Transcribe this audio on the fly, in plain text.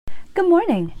Good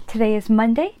morning. Today is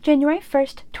Monday, January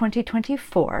 1st,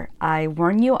 2024. I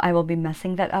warn you, I will be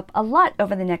messing that up a lot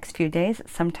over the next few days.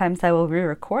 Sometimes I will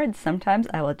re-record, sometimes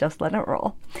I will just let it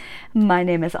roll. My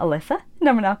name is Alyssa, and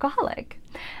I'm an alcoholic.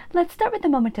 Let's start with a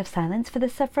moment of silence for the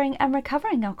suffering and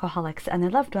recovering alcoholics and their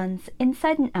loved ones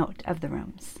inside and out of the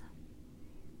rooms.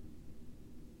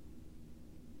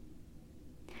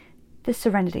 The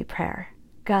Serenity Prayer.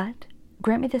 God,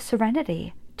 grant me the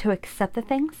serenity to accept the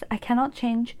things I cannot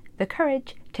change, the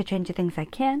courage to change the things I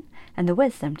can, and the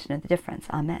wisdom to know the difference.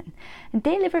 Amen.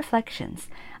 Daily reflections.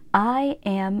 I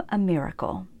am a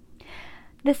miracle.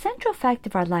 The central fact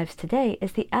of our lives today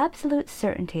is the absolute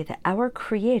certainty that our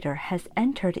Creator has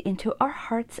entered into our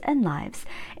hearts and lives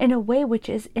in a way which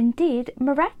is indeed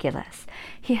miraculous.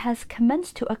 He has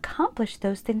commenced to accomplish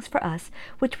those things for us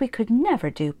which we could never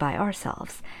do by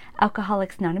ourselves.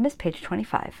 Alcoholics Anonymous, page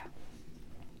 25.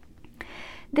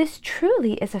 This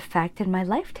truly is a fact in my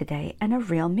life today and a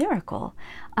real miracle.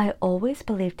 I always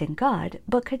believed in God,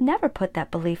 but could never put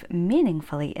that belief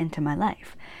meaningfully into my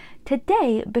life.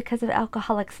 Today, because of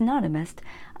Alcoholics Anonymous,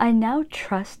 I now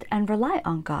trust and rely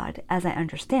on God as I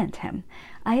understand Him.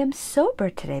 I am sober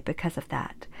today because of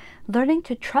that. Learning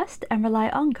to trust and rely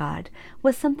on God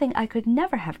was something I could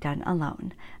never have done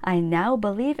alone. I now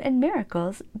believe in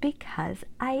miracles because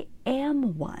I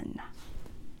am one.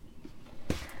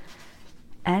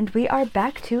 And we are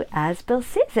back to As Bill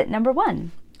Sees It, number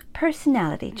 1,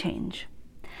 personality change.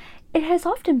 It has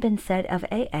often been said of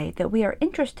AA that we are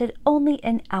interested only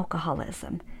in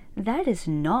alcoholism. That is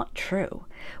not true.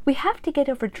 We have to get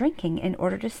over drinking in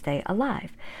order to stay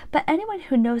alive. But anyone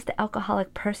who knows the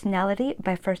alcoholic personality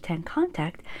by first-hand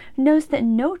contact knows that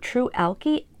no true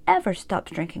alkie ever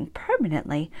stops drinking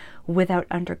permanently without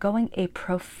undergoing a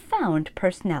profound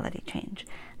personality change.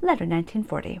 Letter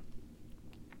 1940.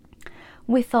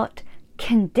 We thought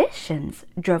conditions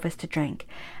drove us to drink,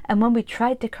 and when we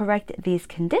tried to correct these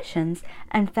conditions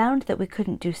and found that we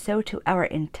couldn't do so to our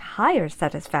entire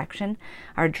satisfaction,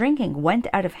 our drinking went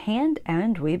out of hand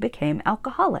and we became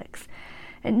alcoholics.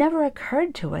 It never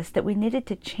occurred to us that we needed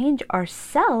to change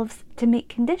ourselves to meet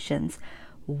conditions,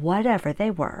 whatever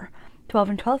they were. 12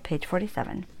 and 12, page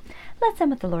 47. Let's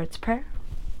end with the Lord's Prayer.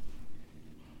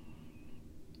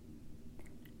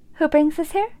 Who brings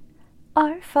us here?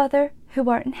 Our Father, who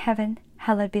art in heaven,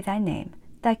 hallowed be thy name.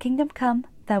 Thy kingdom come,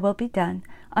 thy will be done,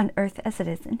 on earth as it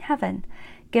is in heaven.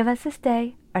 Give us this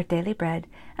day our daily bread,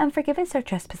 and forgive us our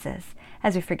trespasses,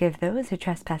 as we forgive those who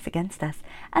trespass against us.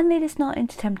 And lead us not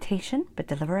into temptation, but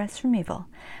deliver us from evil.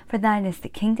 For thine is the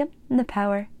kingdom, and the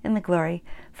power, and the glory,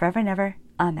 forever and ever.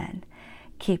 Amen.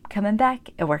 Keep coming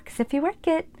back. It works if you work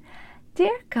it.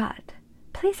 Dear God,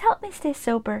 please help me stay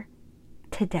sober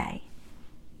today.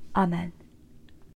 Amen.